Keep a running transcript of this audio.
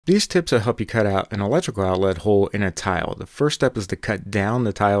These tips will help you cut out an electrical outlet hole in a tile. The first step is to cut down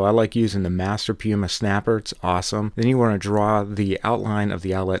the tile. I like using the Master Puma snapper. It's awesome. Then you want to draw the outline of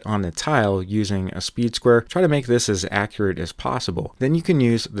the outlet on the tile using a speed square. Try to make this as accurate as possible. Then you can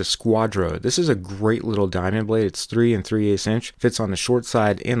use the Squadro. This is a great little diamond blade. It's 3 3/8 inch. Fits on the short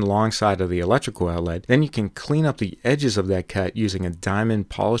side and long side of the electrical outlet. Then you can clean up the edges of that cut using a diamond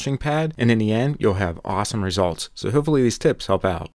polishing pad. And in the end, you'll have awesome results. So hopefully these tips help out.